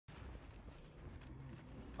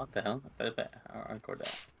What the hell? I'll record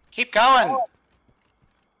that. Keep going.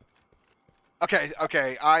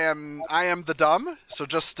 Okay. I am the dumb. So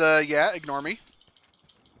just yeah, ignore me.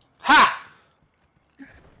 Ha!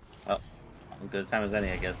 Oh, good time as any,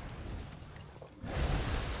 I guess.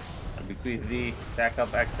 I'll bequeath thee, back up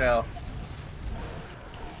XL.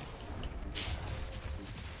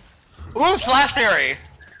 Ooh, Slash Fury.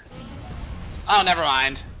 Oh, never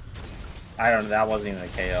mind. I don't know, that wasn't even a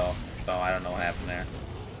KO, so I don't know what happened there.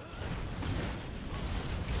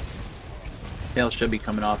 Tail should be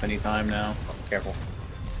coming off any time now. Oh, careful.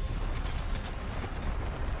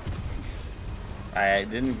 I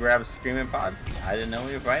didn't grab Screaming Pods. I didn't know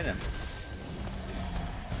we were fighting.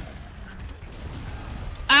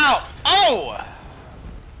 Ow! Oh!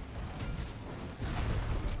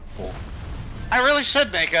 Cool. I really should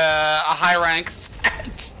make a high rank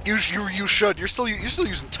set. You should. You're still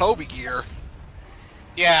using Toby gear.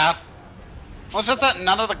 Yeah. Well, it's just that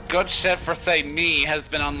none of the good shit for, say, me has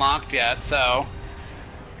been unlocked yet, so...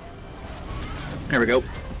 There we go.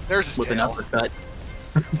 There's his With an tail. uppercut.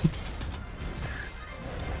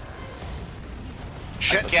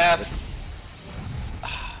 Shit. I guess...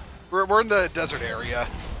 We're in the desert area.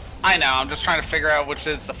 I know, I'm just trying to figure out which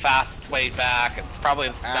is the fastest way back. It's probably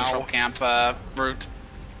the central camp route.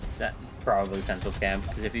 Probably Central Camp,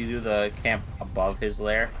 because if you do the camp above his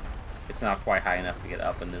lair, it's not quite high enough to get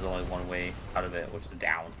up, and there's only one way out of it, which is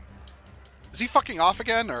down. Is he fucking off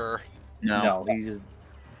again, or? No, he's just...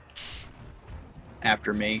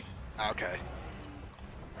 After me. Okay.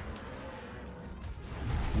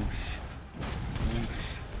 Whoosh.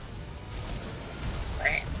 Whoosh.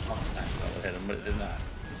 Bam. Oh, nice. That hit him, but it did not.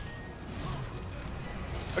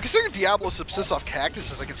 Considering Diablo subsists off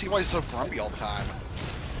cactuses, I can see why he's so grumpy all the time.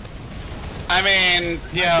 I mean,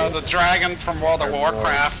 you know, the dragons from World of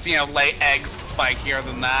Warcraft, you know, lay eggs spikier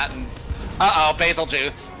than that, and... Uh-oh,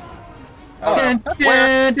 Bazelgeuse. Oh,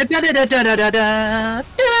 Where?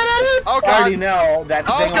 Oh I already god! know that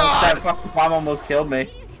Oh, thing God! that fucking bomb almost killed me.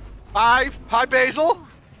 Hi, Basil.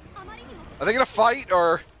 Are they gonna fight,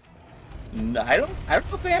 or? No, I don't know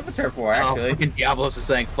if they have a turf war, Oh, actually. fucking Diablos is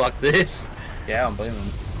saying, fuck this. Yeah, I don't blame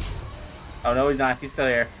him. Oh, no, he's not. He's still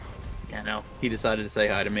here. Yeah, no. He decided to say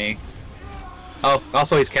hi to me. Oh,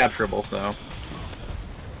 also he's capturable, so...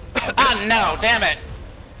 Ah, no, damn it!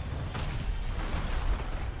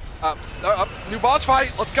 New boss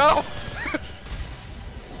fight. Let's go.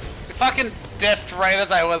 It fucking dipped right as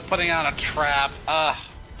I was putting on a trap.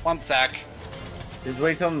 One sec. Just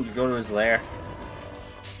wait till him to go to his lair.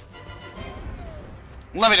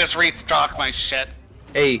 Let me just restock my shit.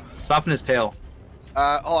 Hey, soften his tail.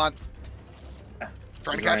 Hold on.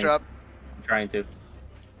 Trying to catch up. I'm trying to.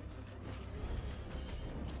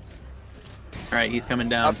 Alright, he's coming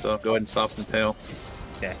down, so go ahead and soften the tail.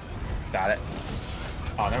 Okay, got it.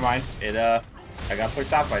 Oh, never mind. I got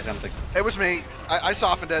pushed off by something. It was me. I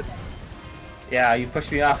softened it. Yeah, you pushed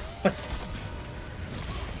me off.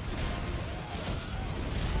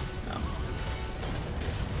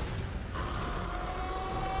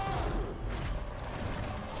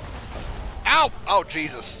 Ow! Oh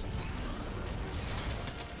Jesus!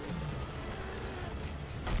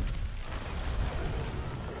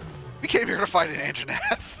 We came here to fight an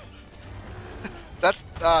Anjanath. That's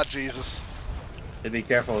Jesus. To be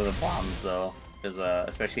careful with the bombs, though, because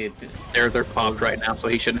especially if They're popped right now, so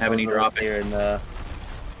he shouldn't have any dropping. here in the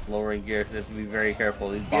lowering gear. Have to be very careful.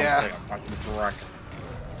 These bombs Yeah. are fucking wreck.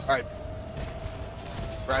 All right.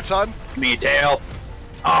 Right, son. Give me a tail.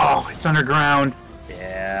 Oh, it's underground.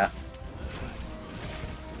 Yeah.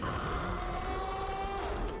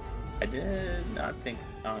 I did not think.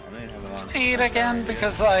 Oh, I didn't have it on. Eat again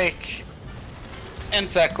because like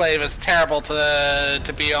Insect Glaive is terrible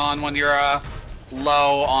to be on when you're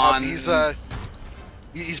low on. He's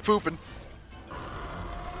pooping.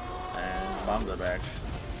 And the bombs are back.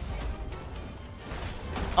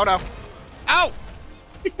 Oh no! Ow!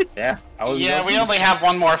 Yeah, I was. Yeah, we lucky. only have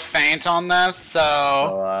one more feint on this, so.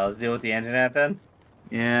 So let's deal with the engine at then.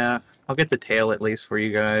 Yeah, I'll get the tail at least for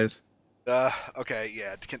you guys. Okay,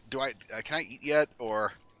 yeah. Can I eat yet,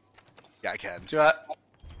 or? Yeah, I can. Do it.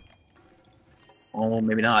 Oh,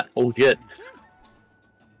 maybe not. Oh shit.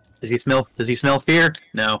 Does he smell fear?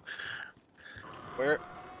 No. Where?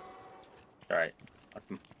 All right, let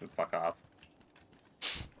him fuck off.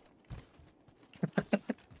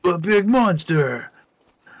 A big monster.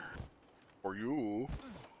 For you.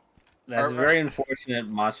 That's a very unfortunate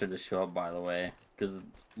monster to show up, by the way, because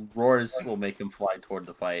roars will make him fly toward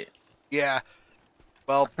the fight. Yeah.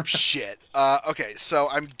 Well, shit. Okay, so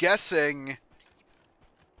I'm guessing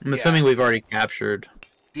I'm assuming we've already captured.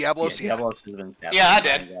 Diablos. Yeah, Diablos has been captured. Yeah, I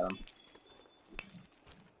did.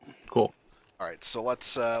 All right, so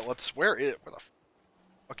let's where the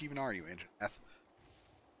fuck even are you, Anjanath?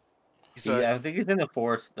 He's I think he's in the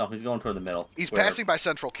forest. No, he's going toward the middle. he's where, passing by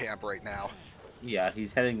Central Camp right now. Yeah,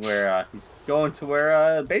 he's heading where he's going to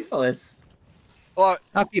where Basil is. Well,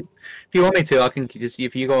 I'll keep. If you want me to, I can just.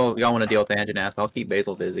 If y'all want to deal with Anjanath, I'll keep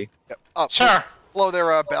Basil busy. yep. Oh, Sure. hello there,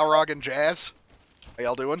 Balrog and Jazz. How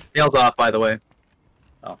y'all doing? Tails off, by the way.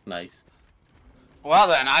 Oh, nice. Well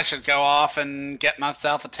then, I should go off and get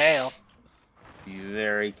myself a tail. Be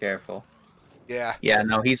very careful. Yeah. Yeah,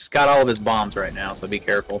 no, he's got all of his bombs right now, so be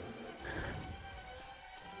careful.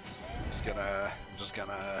 I'm just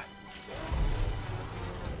gonna.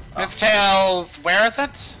 Miss Tails, where is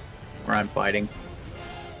it? Where I'm fighting.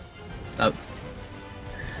 Oh,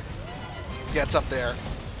 Yeah, it's up there.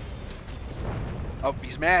 Oh,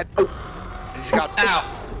 he's mad. He's got.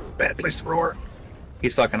 Ow! bad place to roar.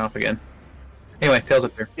 He's fucking off again. Anyway, Tails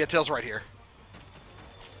up there. Yeah, Tails right here.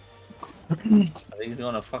 I think he's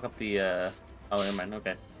going to fuck up the. Oh, never mind.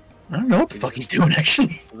 Okay. I don't know what the fuck he's doing,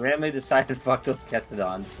 actually. Randomly decided to fuck those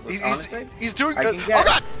Kestodons. Honestly, He's doing I good. can Oh get-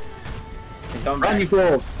 god! they come Run, you back.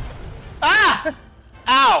 fools! Ah!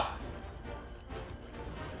 Ow! Oh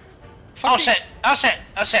Fucking- shit! Oh shit!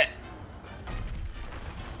 Oh shit!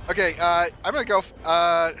 Okay, I'm gonna go.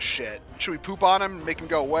 Shit. Should we poop on him and make him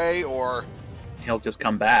go away, or? He'll just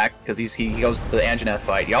come back, because he goes to the Anjanath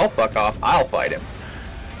fight. Y'all fuck off, I'll fight him.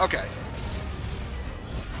 Okay.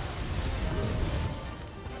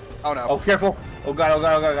 Oh no. Oh, careful! Oh god! Oh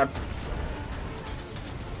god! Oh god! Oh god!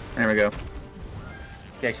 There we go.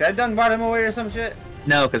 Okay, should I dung bot him away or some shit?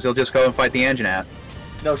 No, because he'll just go and fight the Anjanath.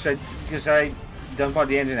 No, should I dung bot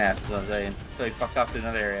the engine app? Is what I'm saying. So he fucks off to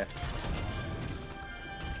another area.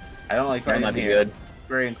 I don't like That fighting might be here. good.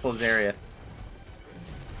 Very enclosed area.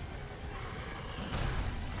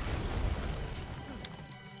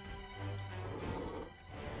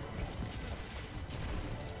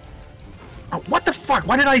 Oh, what the fuck?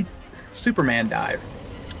 Why did I Superman dive?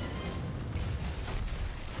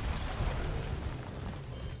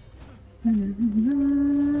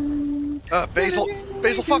 Basil,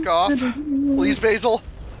 fuck off, please, Basil.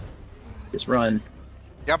 Just run.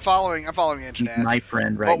 Yeah, I'm following He's Anjanath. my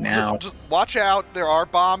friend right now. Just watch out. There are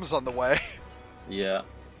bombs on the way. Yeah.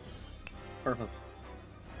 Perfect.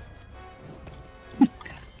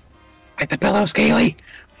 Get the pillow, Scaly!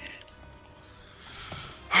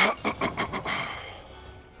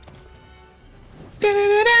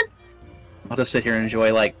 I'll just sit here and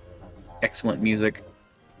enjoy, like, excellent music.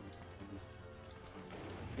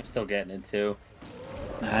 I'm still getting it too.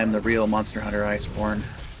 I'm the real Monster Hunter Iceborne.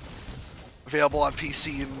 Available on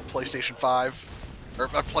PC and PlayStation 5 or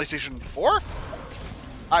PlayStation 4.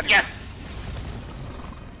 Yes!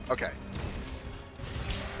 Okay.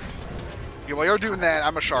 Yeah, while you're doing that,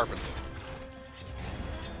 I'm a sharpen.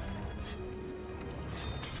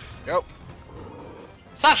 Go.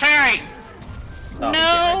 Stop sharing! Oh, he's getting right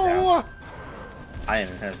No! down. I didn't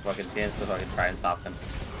even have a fucking chance to fucking try and stop him.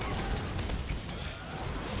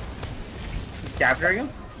 He's capturing him?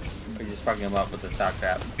 Or just fucking him up with the stock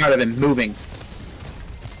trap? Part of him moving.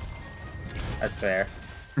 That's fair.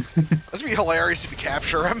 This would be hilarious if you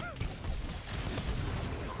capture him.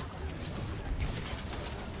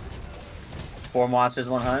 4 monsters,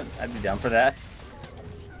 1 hunt? I'd be down for that.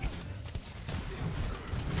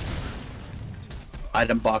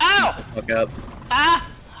 Item box. Ow! The fuck up. Ah!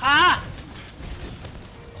 Ah!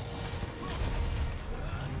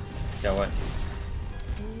 Yeah, what?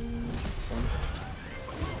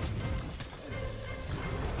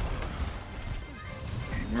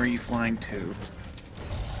 Where are you flying to?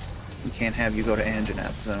 We can't have you go to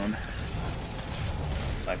Anjanath Zone.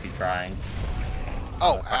 Might be trying.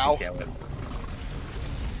 Oh, Fucking ow. kill him.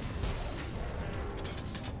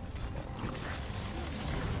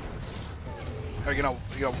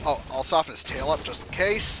 Oh, I'll soften his tail up just in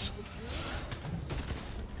case.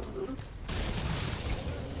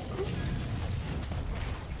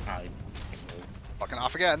 I Fucking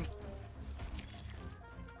off again.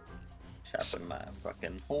 sharpen my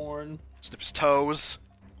fucking horn. Snip his toes.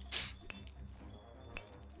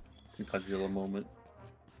 Godzilla moment.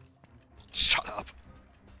 Shut up.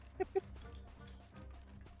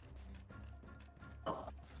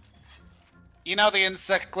 You know the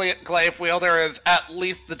insect glaive wielder is at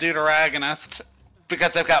least the deuteragonist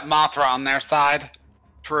because they've got Mothra on their side.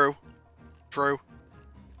 True. True.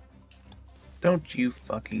 Don't you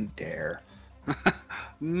fucking dare.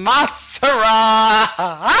 Mothra!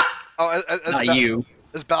 Oh, Not you.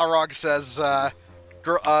 as Balrog says, that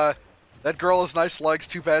girl has nice legs,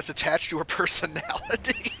 too bad it's attached to her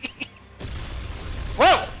personality.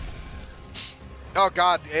 Whoa! Oh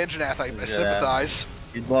god, Anjanath, I sympathize.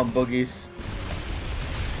 He's blowing boogies.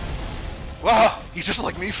 Whoa! He's just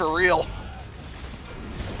like me for real.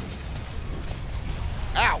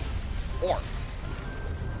 Ow! Or.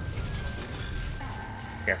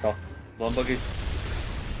 Careful. Blown boogies.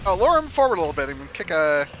 Oh, lure him forward a little bit and kick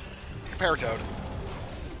a Paratoad.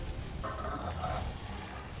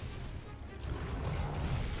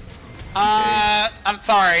 I'm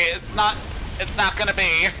sorry. It's not gonna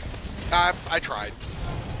be. I tried.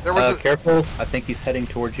 There was careful. I think he's heading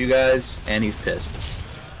towards you guys, and he's pissed.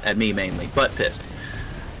 At me mainly, but pissed.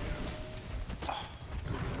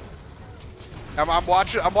 I'm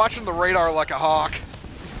watching the radar like a hawk.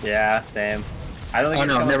 Yeah, same. I don't think.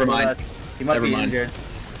 Oh no, never mind. He might Never be mind. injured.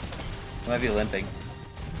 He might be limping.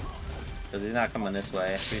 Because he's not coming this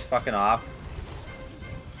way. He's fucking off.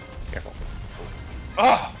 Careful.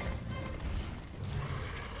 Oh!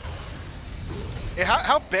 Hey,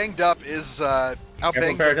 how banged up is how Careful,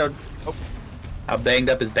 banged? Paratoad. How banged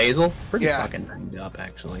up is Basil? Pretty Yeah. fucking banged up,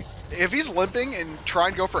 actually. If he's limping and try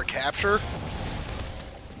and go for a capture,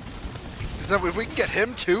 so if we can get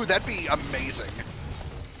him too, that'd be amazing.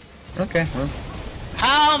 Okay, well.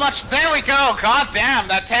 How much? There we go! God damn,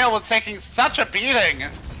 that tail was taking such a beating!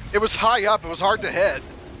 It was high up. It was hard to hit.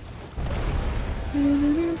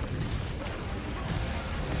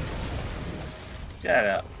 Shut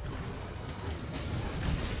up.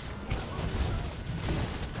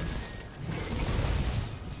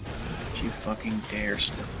 You fucking dare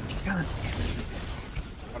still. God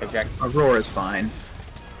Project. Aurora's fine.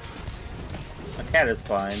 A cat is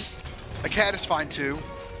fine. A cat is fine too.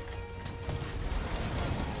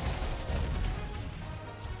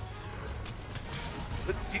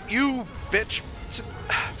 But you bitch.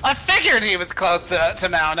 I figured he was close to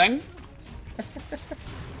mounting.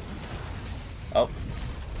 Oh.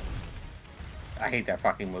 I hate that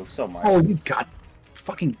fucking move so much. Oh, you got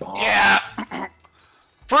fucking bomb. Yeah.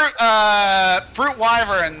 Brute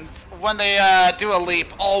wyverns, when they do a leap,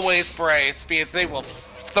 always brace because they will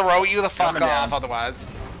throw you the fuck Coming off down. otherwise.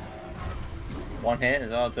 One hit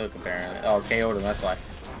is all it took apparently. Oh, KO'd him, that's why.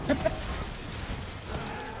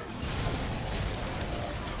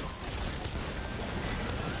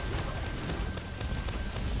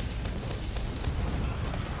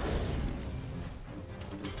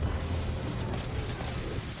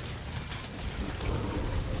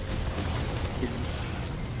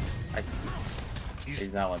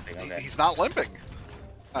 He's not limping, okay. He's not limping.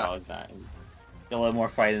 No, he's not. He's got a little more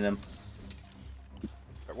fight in him.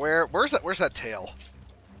 Where's that tail?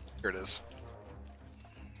 Here it is.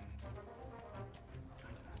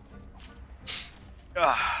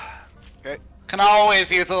 Okay. Can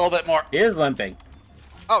always use a little bit more. He is limping.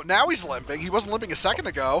 Oh, now he's limping. He wasn't limping a second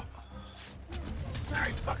ago.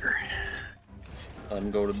 Alright, fucker. Let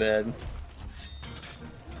him go to bed.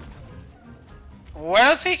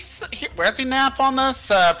 Where's he nap on this?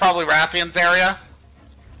 Probably Rathian's area.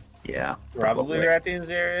 Yeah. Probably Rathian's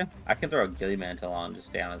area. I can throw a Gilly Mantle on, just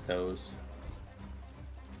stay on his toes.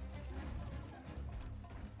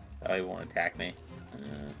 Oh, he won't attack me.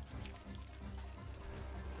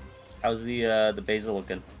 How's the Basil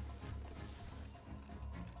looking?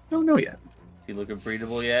 Don't know yet. Is he looking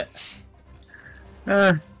breedable yet?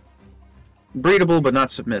 Breedable, but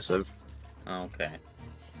not submissive. Okay.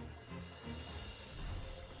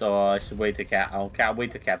 So I should wait to cap. I'll wait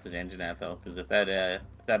to cap this engine at though, because if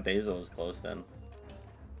that Basil is close, then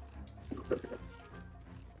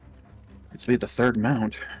It's be the third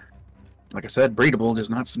mount. Like I said, breedable, just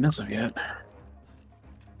not submissive yet.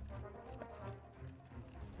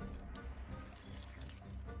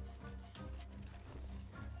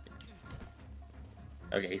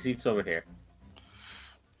 okay, he seeps over here.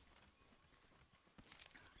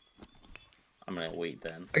 I'm gonna wait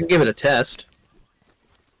then. I can give it a test.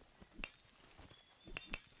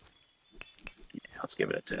 Yeah, let's give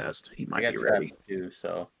it a test. He I might got be trapped ready. too,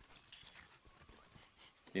 so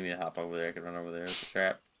need me to hop over there. I can run over there with the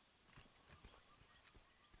trap.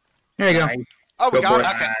 There you go. Nice. Oh, we Go got for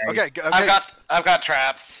it. it. Okay. Okay. I've got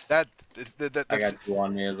traps. I That's got two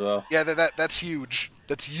on me as well. yeah. That's huge.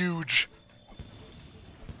 That's huge.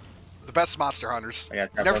 The best monster hunters. I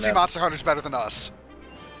got trap Never on see that. monster hunters better than us.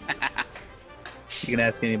 You can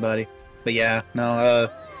ask anybody. But yeah, no,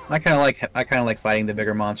 I kind of like fighting the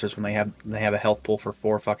bigger monsters when they have a health pool for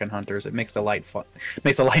 4 fucking hunters. It makes the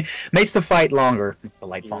makes the fight longer. The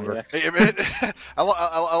light longer. Yeah. I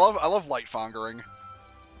love light fongering.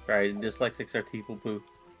 Right, dyslexics are people poo.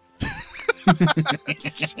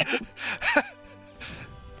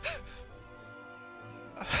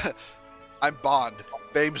 I'm Bond.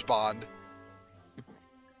 Bames Bond.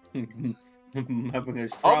 Having a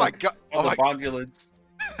Oh my strong god. Oh my. bongulance.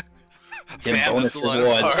 Them Damn, bonus that's a lot of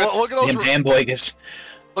rewards. parts. Look at those. Them hamburgers.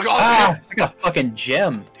 Look, I got a fucking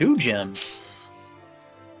gem. 2 gems.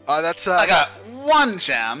 That's I got 1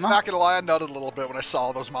 gem. Not gonna lie, I nutted a little bit when I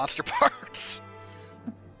saw those monster parts.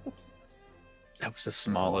 That was the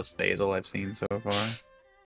smallest basil I've seen so far.